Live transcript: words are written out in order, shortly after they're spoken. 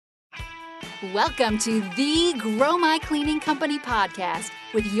Welcome to the Grow My Cleaning Company podcast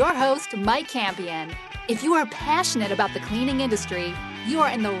with your host, Mike Campion. If you are passionate about the cleaning industry, you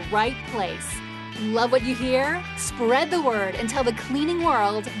are in the right place. Love what you hear? Spread the word and tell the cleaning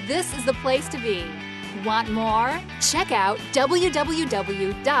world this is the place to be. Want more? Check out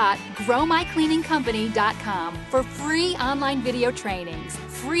www.growmycleaningcompany.com for free online video trainings,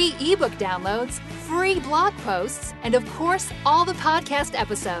 free ebook downloads, free blog posts, and of course, all the podcast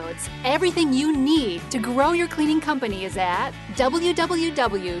episodes. Everything you need to grow your cleaning company is at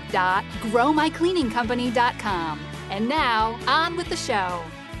www.growmycleaningcompany.com. And now, on with the show.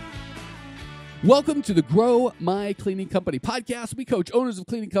 Welcome to the Grow My Cleaning Company podcast. We coach owners of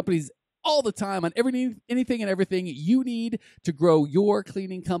cleaning companies all the time on anything and everything you need to grow your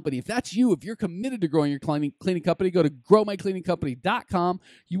cleaning company. If that's you, if you're committed to growing your cleaning company, go to growmycleaningcompany.com.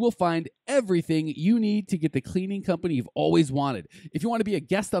 You will find everything you need to get the cleaning company you've always wanted. If you want to be a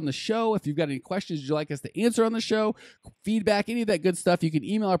guest on the show, if you've got any questions you'd like us to answer on the show, feedback, any of that good stuff, you can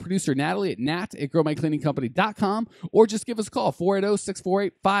email our producer, Natalie, at nat@growmycleaningcompany.com, or just give us a call,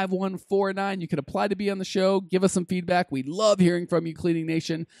 480-648-5149. You can apply to be on the show. Give us some feedback. We love hearing from you, Cleaning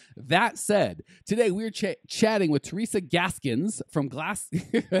Nation. That said, today we're chatting with Teresa Gaskins from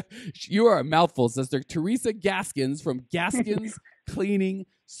You are a mouthful, sister. Teresa Gaskins from Gaskins Cleaning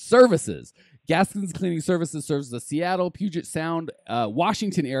Services. Gaskins Cleaning Services serves the Seattle, Puget Sound,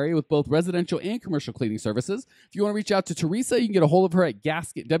 Washington area with both residential and commercial cleaning services. If you want to reach out to Teresa, you can get a hold of her at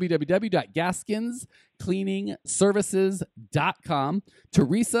www.gaskinscleaningservices.com.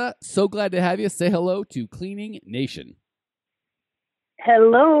 Teresa, so glad to have you. Say hello to Cleaning Nation.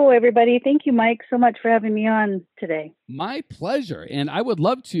 Hello, everybody. Thank you, Mike, so much for having me on today. My pleasure. And I would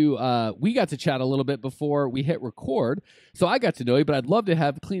love to, we got to chat a little bit before we hit record, so I got to know you, but I'd love to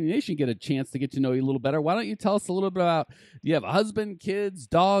have Cleaning Nation get a chance to get to know you a little better. Why don't you tell us a little bit about, do you have a husband, kids,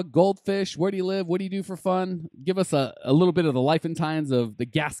 dog, goldfish? Where do you live? What do you do for fun? Give us a little bit of the life and times of the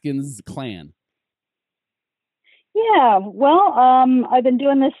Gaskins clan. Yeah, well, I've been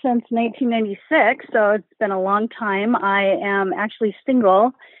doing this since 1996, so it's been a long time. I am actually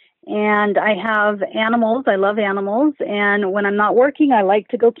single, and I have animals. I love animals, and when I'm not working, I like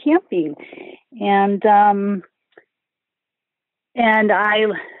to go camping. And I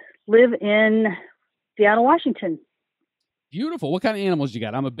live in Seattle, Washington. Beautiful. What kind of animals you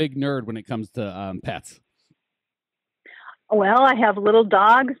got? I'm a big nerd when it comes to pets. Well, I have little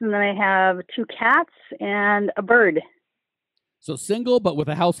dogs, and then I have 2 cats and a bird. So single, but with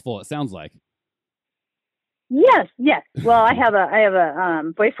a house full, it sounds like. Yes. Well, I have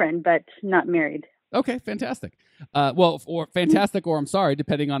a boyfriend, but not married. Okay, fantastic. Or fantastic, or I'm sorry,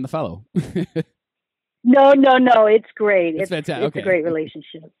 depending on the fellow. No, it's great. It's fantastic. It's a great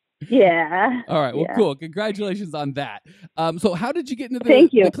relationship. Yeah. All right. Well, cool. Congratulations on that. So how did you get into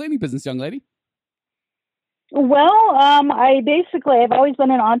the cleaning business, young lady? Well, I've always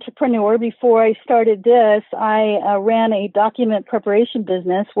been an entrepreneur. Before I started this, I ran a document preparation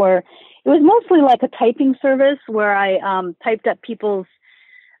business where it was mostly like a typing service where I typed up people's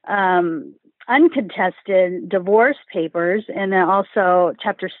uncontested divorce papers and then also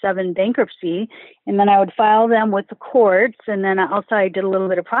Chapter 7 bankruptcy. And then I would file them with the courts. And then also I did a little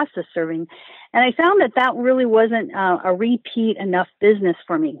bit of process serving. And I found that really wasn't a repeat enough business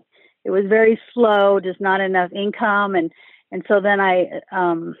for me. It was very slow, just not enough income. And so then I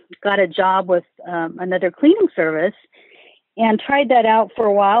got a job with another cleaning service and tried that out for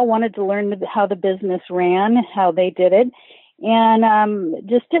a while, wanted to learn how the business ran, how they did it, and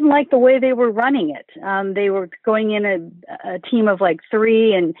just didn't like the way they were running it. They were going in a team of like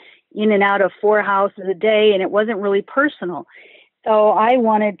 3 and in and out of 4 houses a day, and it wasn't really personal. So I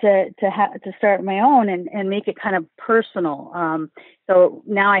wanted to start my own and make it kind of personal. So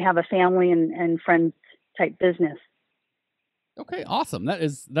now I have a family and friends type business. Okay, awesome.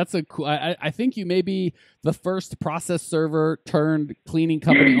 That's a cool. I think you may be the first process server turned cleaning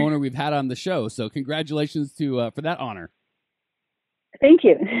company owner we've had on the show. So congratulations for that honor. Thank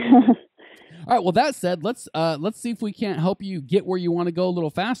you. All right. Well, that said, let's see if we can't help you get where you want to go a little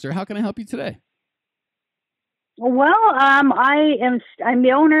faster. How can I help you today? Well, I'm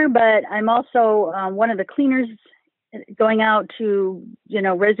the owner, but I'm also one of the cleaners going out to,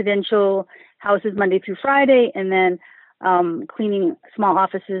 residential houses Monday through Friday, and then cleaning small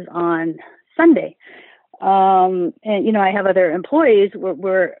offices on Sunday. And, I have other employees.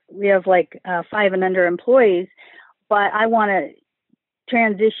 We have like 5 and under employees, but I want to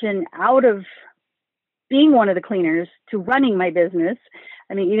transition out of being one of the cleaners to running my business.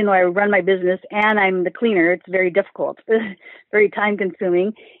 I mean, even though I run my business and I'm the cleaner, it's very difficult, very time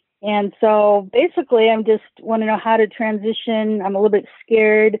consuming. And so basically I'm just want to know how to transition. I'm a little bit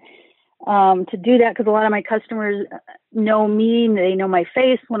scared to do that because a lot of my customers know me. They know my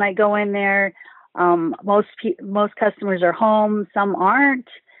face when I go in there. Most customers are home. Some aren't.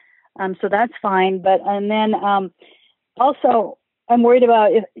 So that's fine. But, and then, also I'm worried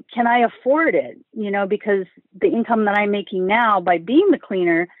about can I afford it? Because the income that I'm making now by being the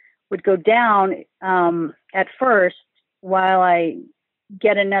cleaner would go down, at first while I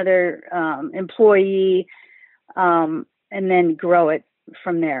get another, employee, and then grow it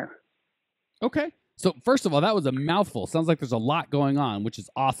from there. Okay. So first of all, that was a mouthful. Sounds like there's a lot going on, which is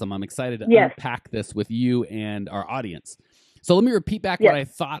awesome. I'm excited to unpack this with you and our audience. So let me repeat back what I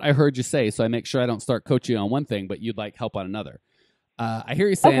thought I heard you say, so I make sure I don't start coaching on one thing, but you'd like help on another. I hear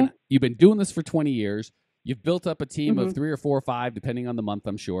you saying you've been doing this for 20 years. You've built up a team of 3 or 4 or 5, depending on the month,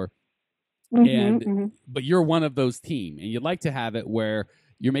 I'm sure. But you're one of those team, and you'd like to have it where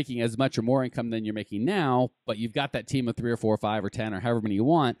you're making as much or more income than you're making now, but you've got that team of 3 or 4 or 5 or 10 or however many you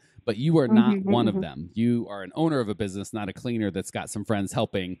want, but you are not one of them. You are an owner of a business, not a cleaner that's got some friends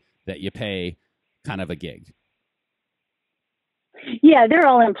helping that you pay kind of a gig. Yeah, they're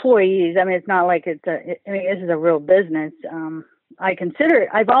all employees. I mean, it's not like this is a real business.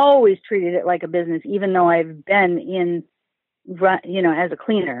 I've always treated it like a business, even though I've been as a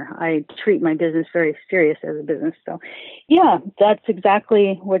cleaner. I treat my business very serious as a business. So, yeah, that's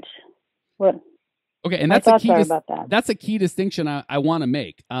exactly what. Okay, and that's that's a key distinction I want to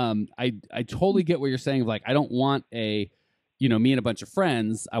make. I totally get what you're saying. Like, I don't want me and a bunch of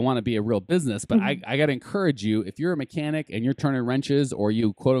friends. I want to be a real business, but I got to encourage you. If you're a mechanic and you're turning wrenches, or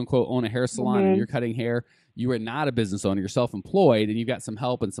you quote unquote own a hair salon and you're cutting hair, you are not a business owner. You're self-employed, and you've got some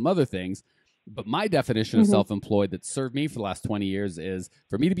help and some other things. But my definition of self-employed that served me for the last 20 years is,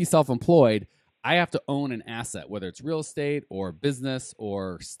 for me to be self-employed, I have to own an asset, whether it's real estate or business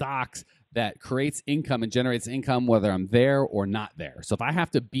or stocks, that creates income and generates income whether I'm there or not there. So if I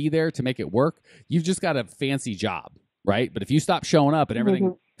have to be there to make it work, you've just got a fancy job, right? But if you stop showing up and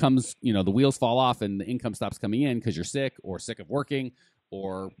everything comes, the wheels fall off and the income stops coming in because you're sick or sick of working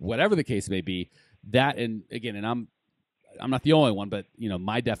or whatever the case may be, and I'm not the only one, but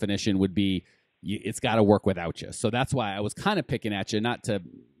my definition would be it's got to work without you. So that's why I was kind of picking at you, not to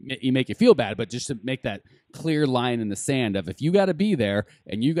make you feel bad, but just to make that clear line in the sand of, if you got to be there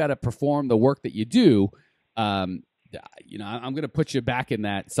and you got to perform the work that you do, I'm going to put you back in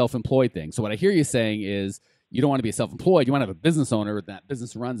that self-employed thing. So what I hear you saying is you don't want to be self-employed. You want to have a business owner that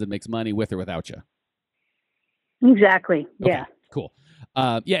business runs and makes money with or without you. Exactly. Okay, yeah. Cool.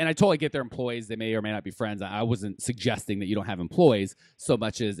 And I totally get their employees. They may or may not be friends. I wasn't suggesting that you don't have employees so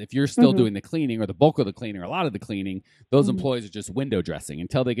much as if you're still doing the cleaning or the bulk of the cleaning or a lot of the cleaning, those employees are just window dressing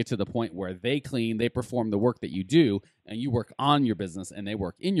until they get to the point where they clean, they perform the work that you do, and you work on your business and they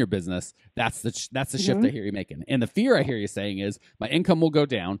work in your business. That's the shift I hear you making. And the fear I hear you saying is my income will go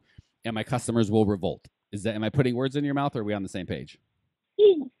down and my customers will revolt. Am I putting words in your mouth, or are we on the same page?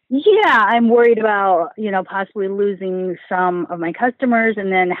 Yeah, I'm worried about, possibly losing some of my customers, and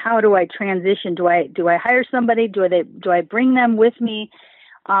then how do I transition? Do I hire somebody? Do I bring them with me?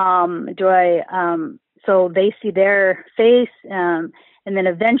 So they see their face, and then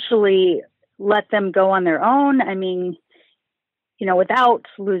eventually let them go on their own? I mean, without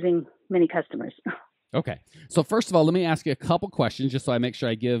losing many customers. Okay. So first of all, let me ask you a couple questions just so I make sure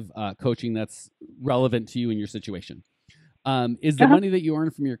I give coaching that's relevant to you and your situation. Is the money that you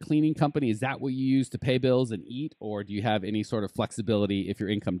earn from your cleaning company, is that what you use to pay bills and eat? Or do you have any sort of flexibility if your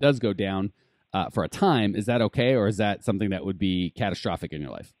income does go down for a time? Is that okay? Or is that something that would be catastrophic in your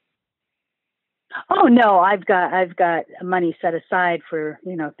life? Oh, no, I've got money set aside for,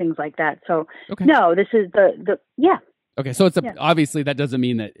 things like that. So no, this is yeah. Okay. So obviously that doesn't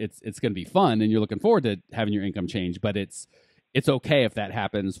mean that it's going to be fun and you're looking forward to having your income change, but it's okay if that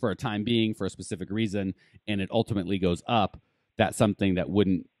happens for a time being for a specific reason and it ultimately goes up. That's something that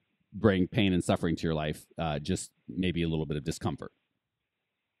wouldn't bring pain and suffering to your life, just maybe a little bit of discomfort.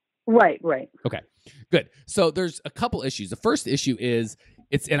 Right. Okay, good. So there's a couple issues. The first issue is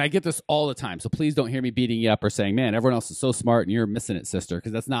and I get this all the time, so please don't hear me beating you up or saying, man, everyone else is so smart and you're missing it, sister,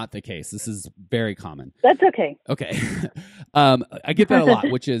 because that's not the case. This is very common. That's okay. Okay. I get that a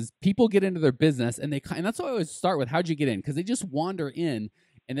lot, which is people get into their business and that's why I always start with, how'd you get in? Because they just wander in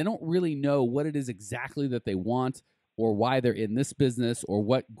and they don't really know what it is exactly that they want or why they're in this business or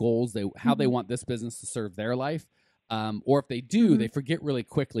what goals how they want this business to serve their life. Or if they do, they forget really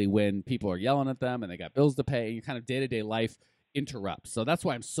quickly when people are yelling at them and they got bills to pay and your kind of day-to-day life interrupts. So that's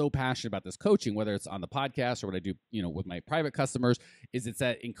why I'm so passionate about this coaching, whether it's on the podcast or what I do, with my private customers, is it's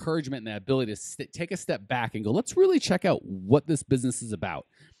that encouragement and that ability to take a step back and go, let's really check out what this business is about.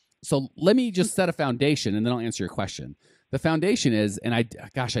 So let me just set a foundation and then I'll answer your question. The foundation is, and I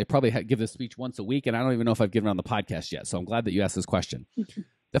probably give this speech once a week, and I don't even know if I've given it on the podcast yet. So I'm glad that you asked this question.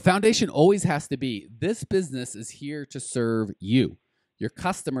 The foundation always has to be, this business is here to serve you. Your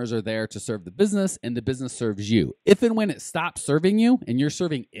customers are there to serve the business, and the business serves you. If and when it stops serving you and you're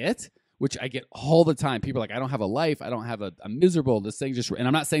serving it, which I get all the time, people are like, I don't have a life. I don't have I'm miserable. This thing just, and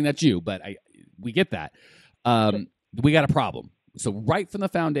I'm not saying that's you, but we get that. We got a problem. So right from the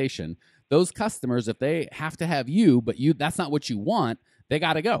foundation, those customers, if they have to have you, but that's not what you want, they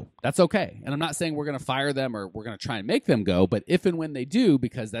got to go. That's okay. And I'm not saying we're going to fire them or we're going to try and make them go, but if and when they do,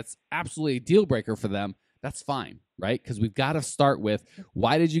 because that's absolutely a deal breaker for them, that's fine, right? Because we've got to start with,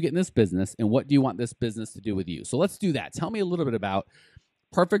 why did you get in this business and what do you want this business to do with you? So let's do that. Tell me a little bit about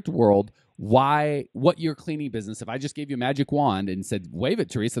perfect world, what your cleaning business, if I just gave you a magic wand and said, wave it,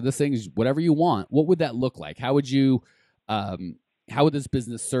 Teresa, this thing is whatever you want, what would that look like? How would this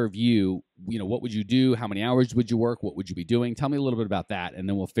business serve you? What would you do? How many hours would you work? What would you be doing? Tell me a little bit about that, and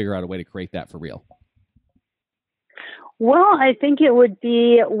then we'll figure out a way to create that for real. Well, I think it would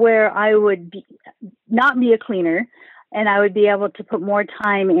be where I would not be a cleaner, and I would be able to put more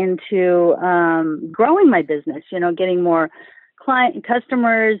time into growing my business, getting more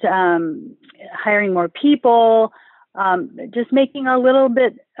customers, hiring more people, just making a little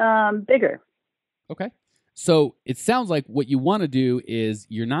bit bigger. Okay. So it sounds like what you want to do is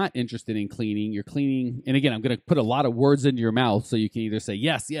you're not interested in cleaning. You're cleaning. And again, I'm going to put a lot of words into your mouth so you can either say,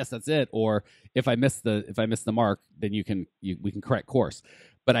 yes, that's it. Or if I miss the mark, then we can correct course.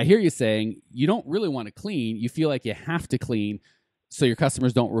 But I hear you saying you don't really want to clean. You feel like you have to clean so your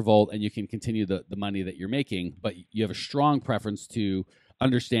customers don't revolt and you can continue the money that you're making. But you have a strong preference to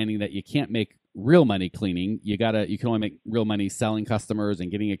understanding that you can't make real money cleaning. You can only make real money selling customers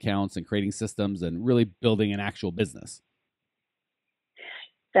and getting accounts and creating systems and really building an actual business.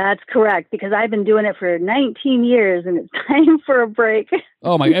 That's correct, because I've been doing it for 19 years and it's time for a break.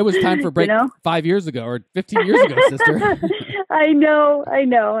 Oh my, it was time for a break 5 years ago or 15 years ago, sister. I know.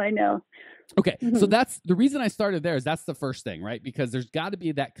 Okay. Mm-hmm. So that's the reason I started there, is that's the first thing, right? Because there's got to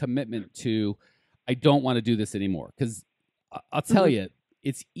be that commitment to, I don't want to do this anymore. Because I'll tell you,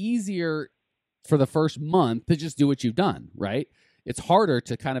 it's easier for the first month to just do what you've done, right? It's harder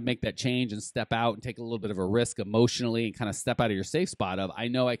to kind of make that change and step out and take a little bit of a risk emotionally and kind of step out of your safe spot of, I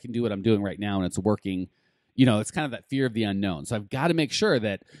know I can do what I'm doing right now and it's working. It's kind of that fear of the unknown. So I've got to make sure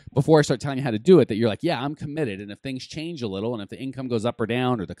that before I start telling you how to do it, that you're like, yeah, I'm committed. And if things change a little and if the income goes up or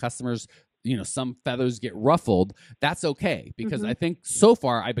down or the customers, some feathers get ruffled, that's okay. Because I think so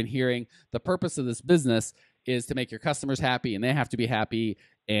far I've been hearing the purpose of this business is to make your customers happy and they have to be happy.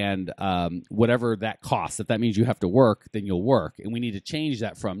 And whatever that costs, if that means you have to work, then you'll work. And we need to change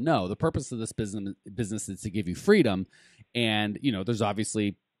that from, no, the purpose of this business is to give you freedom. And, there's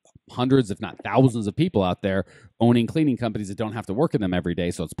obviously hundreds, if not thousands of people out there owning cleaning companies that don't have to work in them every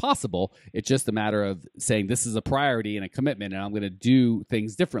day. So it's possible. It's just a matter of saying this is a priority and a commitment, and I'm going to do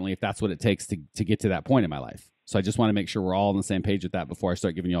things differently if that's what it takes to get to that point in my life. So I just want to make sure we're all on the same page with that before I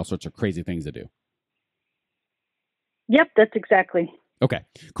start giving you all sorts of crazy things to do. Yep, that's exactly. Okay,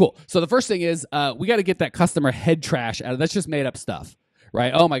 cool. So the first thing is we got to get that customer head trash out of, that's just made up stuff,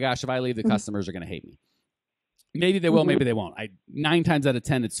 right? Oh my gosh, if I leave, the customers are going to hate me. Maybe they will, maybe they won't. 9 times out of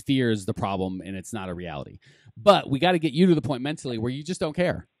 10, it's fear is the problem and it's not a reality. But we got to get you to the point mentally where you just don't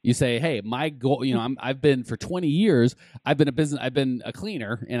care. You say, hey, my goal, I've been for 20 years, I've been a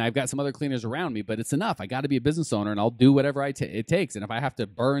cleaner and I've got some other cleaners around me, but it's enough. I got to be a business owner and I'll do whatever it takes. And if I have to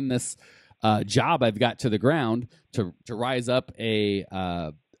burn this job I've got to the ground to rise up a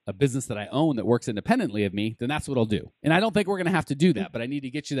business that I own that works independently of me, then that's what I'll do. And I don't think we're going to have to do that, but I need to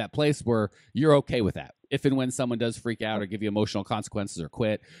get you that place where you're okay with that. If and when someone does freak out or give you emotional consequences or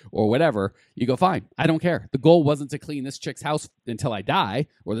quit or whatever, you go, fine, I don't care. The goal wasn't to clean this chick's house until I die,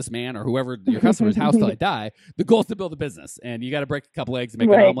 or this man or whoever your customer's house till I die. The goal is to build a business, and you got to break a couple eggs and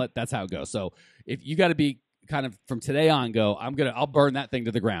make an omelet. That's how it goes. So if you got to be kind of from today on go, I'll burn that thing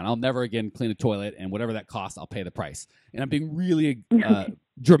to the ground. I'll never again clean a toilet, and whatever that costs, I'll pay the price. And I'm being really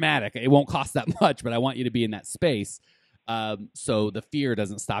dramatic. It won't cost that much, but I want you to be in that space so the fear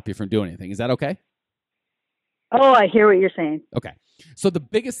doesn't stop you from doing anything. Is that okay? Oh, I hear what you're saying. Okay. So the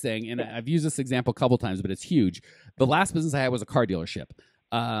biggest thing, and I've used this example a couple times, but it's huge. The last business I had was a car dealership.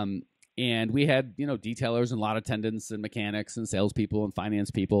 And we had, detailers and lot attendants and mechanics and salespeople and finance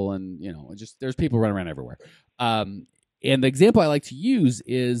people and, just there's people running around everywhere. And the example I like to use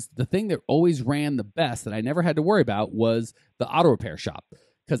is the thing that always ran the best that I never had to worry about was the auto repair shop.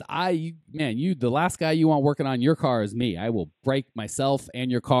 Because the last guy you want working on your car is me. I will break myself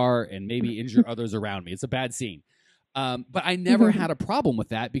and your car and maybe injure others around me. It's a bad scene. But I never had a problem with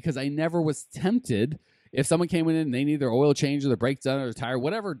that because I never was tempted if someone came in and they need their oil change or their brakes done or their tire,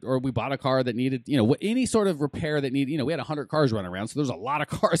 whatever, or we bought a car that needed, any sort of repair that needed, we had 100 cars running around. So there's a lot of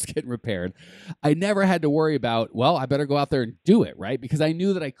cars getting repaired. I never had to worry about, well, I better go out there and do it, right? Because I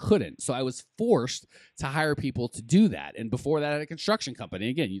knew that I couldn't. So I was forced to hire people to do that. And before that, I had a construction company.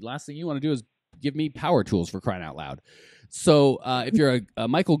 Again, last thing you want to do is give me power tools, for crying out loud. So if you're a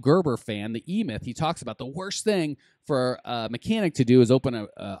Michael Gerber fan, the E-Myth, he talks about the worst thing for a mechanic to do is open a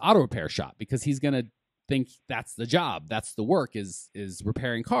auto repair shop, because he's going to think that's the job, that's the work, is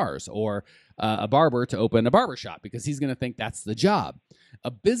repairing cars, or a barber to open a barber shop, because he's going to think that's the job.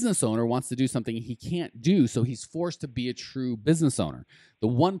 A business owner wants to do something he can't do, so he's forced to be a true business owner. The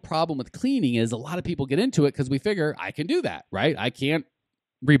one problem with cleaning is a lot of people get into it because we figure I can do that, right? I can't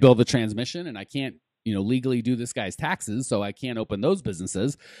rebuild the transmission, and I can't legally do this guy's taxes, so I can't open those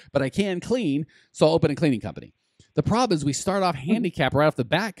businesses, but I can clean, so I'll open a cleaning company. The problem is we start off handicapped right off the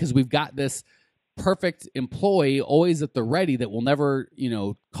bat because we've got this perfect employee always at the ready that will never,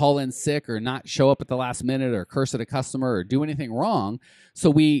 call in sick or not show up at the last minute or curse at a customer or do anything wrong. So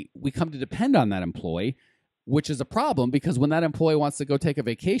we come to depend on that employee, which is a problem, because when that employee wants to go take a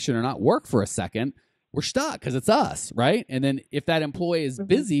vacation or not work for a second, we're stuck because it's us, right? And then if that employee is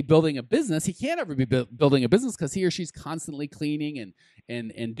busy building a business, he can't ever be building a business because he or she's constantly cleaning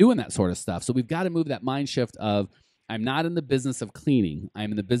and doing that sort of stuff. So we've got to move that mind shift of, I'm not in the business of cleaning.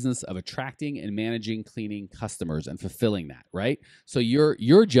 I'm in the business of attracting and managing cleaning customers and fulfilling that, right? So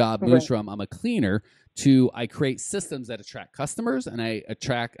your job moves from, I'm a cleaner, to I create systems that attract customers, and I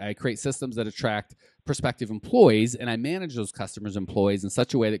create systems that attract prospective employees, and I manage those customers' employees in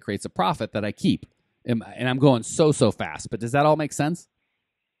such a way that creates a profit that I keep. And I'm going so fast, but does that all make sense?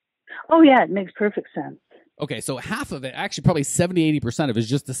 Oh, yeah, it makes perfect sense. Okay, so half of it, actually probably 70, 80% of it is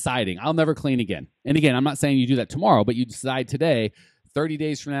just deciding, I'll never clean again. And again, I'm not saying you do that tomorrow, but you decide today, 30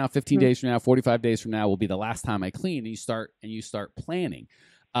 days from now, 15 days from now, 45 days from now will be the last time I clean, and you start planning.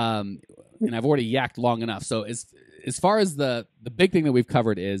 And I've already yacked long enough. So as far as the big thing that we've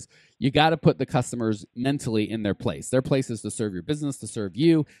covered is, you got to put the customers mentally in their place. Their place is to serve your business, to serve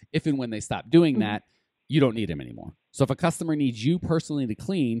you. If and when they stop doing that, you don't need them anymore. So if a customer needs you personally to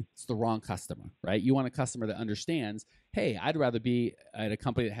clean, it's the wrong customer, right? You want a customer that understands, hey, I'd rather be at a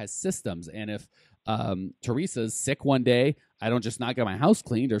company that has systems. And if Teresa's sick one day, I don't just not get my house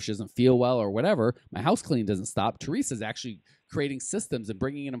cleaned, or if she doesn't feel well or whatever, my house clean doesn't stop. Teresa's actually creating systems and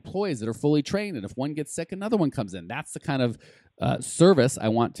bringing in employees that are fully trained. And if one gets sick, another one comes in. That's the kind of service I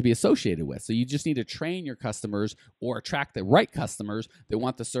want to be associated with. So you just need to train your customers or attract the right customers that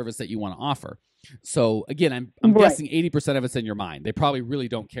want the service that you want to offer. So again, I'm guessing 80% of it's in your mind. They probably really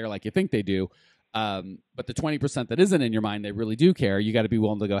don't care like you think they do. But the 20% that isn't in your mind, they really do care. You got to be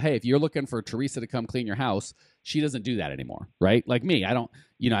willing to go, hey, if you're looking for Teresa to come clean your house, she doesn't do that anymore, right? Like me, I don't,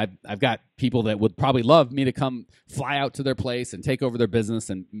 I've got people that would probably love me to come fly out to their place and take over their business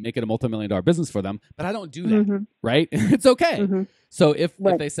and make it a multi-million-dollar business for them, but I don't do that, right? It's okay. So if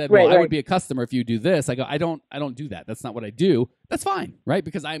they said, well, I would be a customer if you do this, I go, I don't do that. That's not what I do. That's fine, right?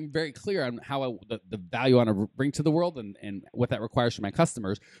 Because I'm very clear on how the value I want to bring to the world and what that requires from my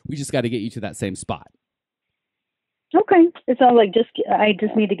customers. We just got to get you to that same spot. Okay. It sounds like I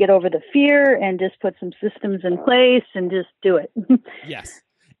just need to get over the fear and just put some systems in place and just do it. Yes.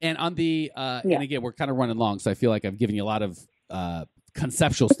 And on the, and again, we're kind of running long, so I feel like I've given you a lot of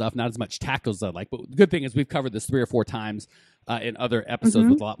conceptual stuff, not as much tactical as I'd like. But the good thing is we've covered this 3 or 4 times in other episodes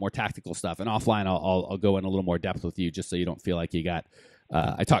with a lot more tactical stuff. And offline, I'll go in a little more depth with you, just so you don't feel like you got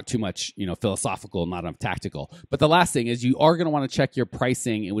I talk too much, philosophical, not enough tactical. But the last thing is, you are going to want to check your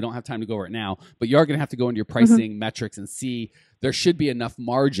pricing, and we don't have time to go over it now, but you are going to have to go into your pricing metrics and see there should be enough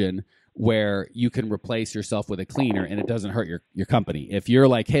margin where you can replace yourself with a cleaner and it doesn't hurt your company. If you're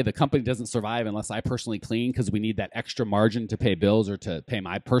like, hey, the company doesn't survive unless I personally clean because we need that extra margin to pay bills or to pay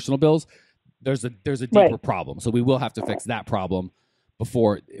my personal bills, there's a deeper problem. So we will have to fix that problem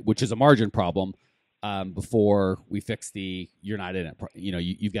which is a margin problem, before we fix you're not in it.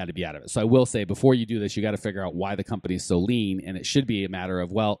 You've got to be out of it. So I will say, before you do this, you got to figure out why the company is so lean, and it should be a matter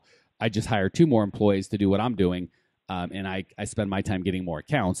of, well, I just hired 2 more employees to do what I'm doing. And I spend my time getting more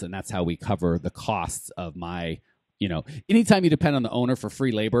accounts, and that's how we cover the costs of my, anytime you depend on the owner for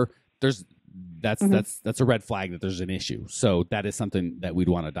free labor, that's a red flag that there's an issue. So that is something that we'd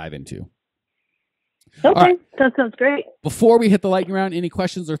want to dive into. Okay, right. That sounds great. Before we hit the lightning round, any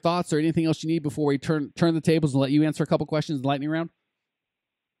questions or thoughts or anything else you need before we turn the tables and let you answer a couple questions in the lightning round?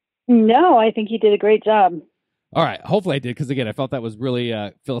 No, I think you did a great job. All right. Hopefully I did, because, again, I felt that was really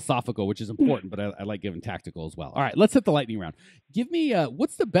philosophical, which is important, but I like giving tactical as well. All right. Let's hit the lightning round. Give me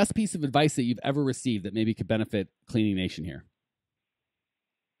what's the best piece of advice that you've ever received that maybe could benefit Cleaning Nation here?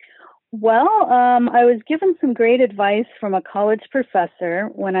 Well, I was given some great advice from a college professor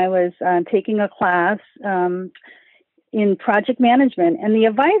when I was taking a class in project management. And the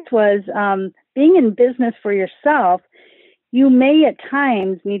advice was being in business for yourself, you may at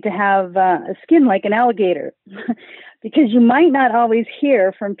times need to have a skin like an alligator because you might not always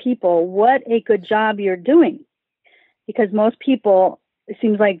hear from people what a good job you're doing. Because most people, it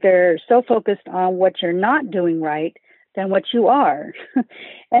seems like they're so focused on what you're not doing right than what you are.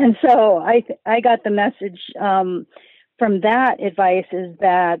 And so I got the message from that advice is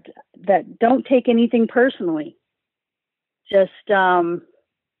that don't take anything personally. Just, and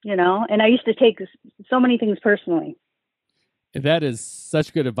I used to take so many things personally. That is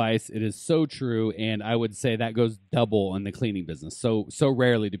such good advice. It is so true. And I would say that goes double in the cleaning business. So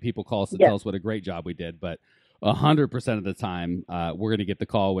rarely do people call us to tell us what a great job we did, but 100% of the time, we're going to get the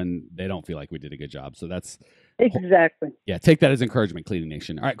call when they don't feel like we did a good job. So that's exactly. Yeah, take that as encouragement, Cleaning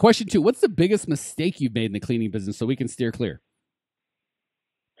Nation. All right, question 2. What's the biggest mistake you've made in the cleaning business so we can steer clear?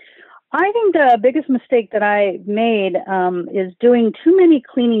 I think the biggest mistake that I made is doing too many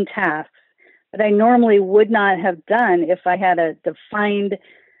cleaning tasks that I normally would not have done if I had a defined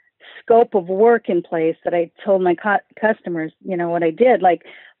scope of work in place that I told my customers, what I did. Like,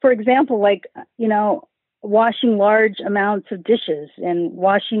 for example, washing large amounts of dishes and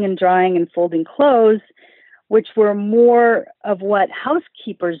washing and drying and folding clothes, which were more of what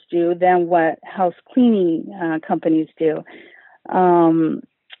housekeepers do than what house cleaning companies do.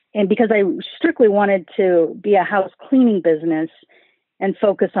 And because I strictly wanted to be a house cleaning business and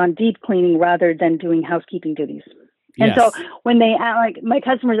focus on deep cleaning rather than doing housekeeping duties. And so when my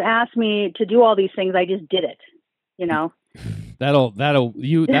customers asked me to do all these things, I just did it, That will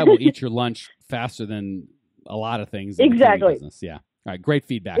eat your lunch faster than a lot of things in the cleaning business. Yeah. All right, great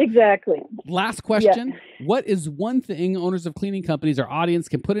feedback. Exactly. Last question. Yeah. What is one thing owners of cleaning companies, our audience,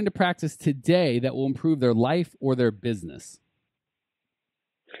 can put into practice today that will improve their life or their business?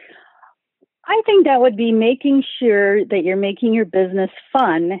 I think that would be making sure that you're making your business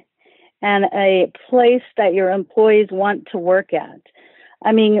fun and a place that your employees want to work at.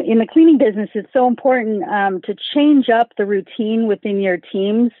 I mean, in the cleaning business, it's so important to change up the routine within your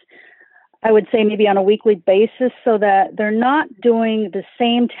teams. I would say maybe on a weekly basis so that they're not doing the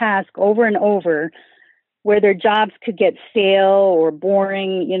same task over and over where their jobs could get stale or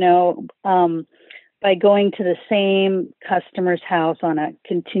boring, by going to the same customer's house on a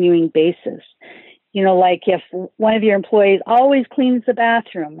continuing basis. Like if one of your employees always cleans the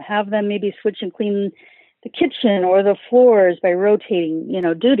bathroom, have them maybe switch and clean the kitchen or the floors by rotating,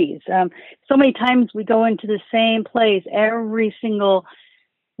 duties. So many times we go into the same place every single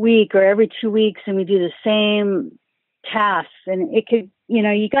week or every 2 weeks and we do the same tasks, and it could,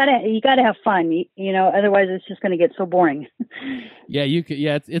 you gotta have fun, otherwise it's just going to get so boring. Yeah, you could.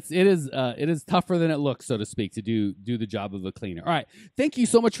 Yeah, it is tougher than it looks, so to speak, to do the job of a cleaner. All right, thank you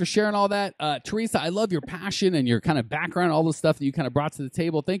so much for sharing all that, Teresa. I love your passion and your kind of background, all the stuff that you kind of brought to the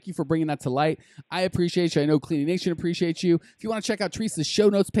table. Thank you for bringing that to light. I appreciate you. I know Cleaning Nation appreciates you. If you want to check out Teresa's show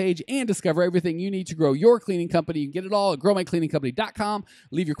notes page and discover everything you need to grow your cleaning company, you can get it all at growmycleaningcompany.com.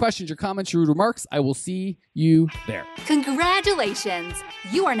 Leave your questions, your comments, your remarks. I will see you there. Congratulations!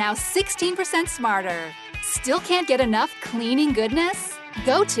 You are now 16% smarter. Still can't get enough cleaning goodness?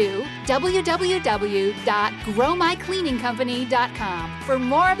 Go to www.growmycleaningcompany.com for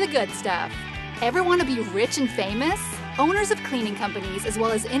more of the good stuff. Ever want to be rich and famous? Owners of cleaning companies as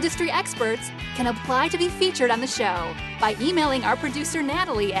well as industry experts can apply to be featured on the show by emailing our producer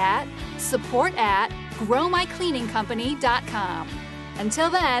Natalie at support@growmycleaningcompany.com. Until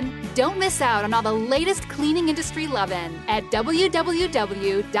then, don't miss out on all the latest cleaning industry lovin' at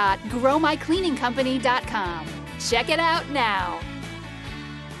www.growmycleaningcompany.com. Check it out now.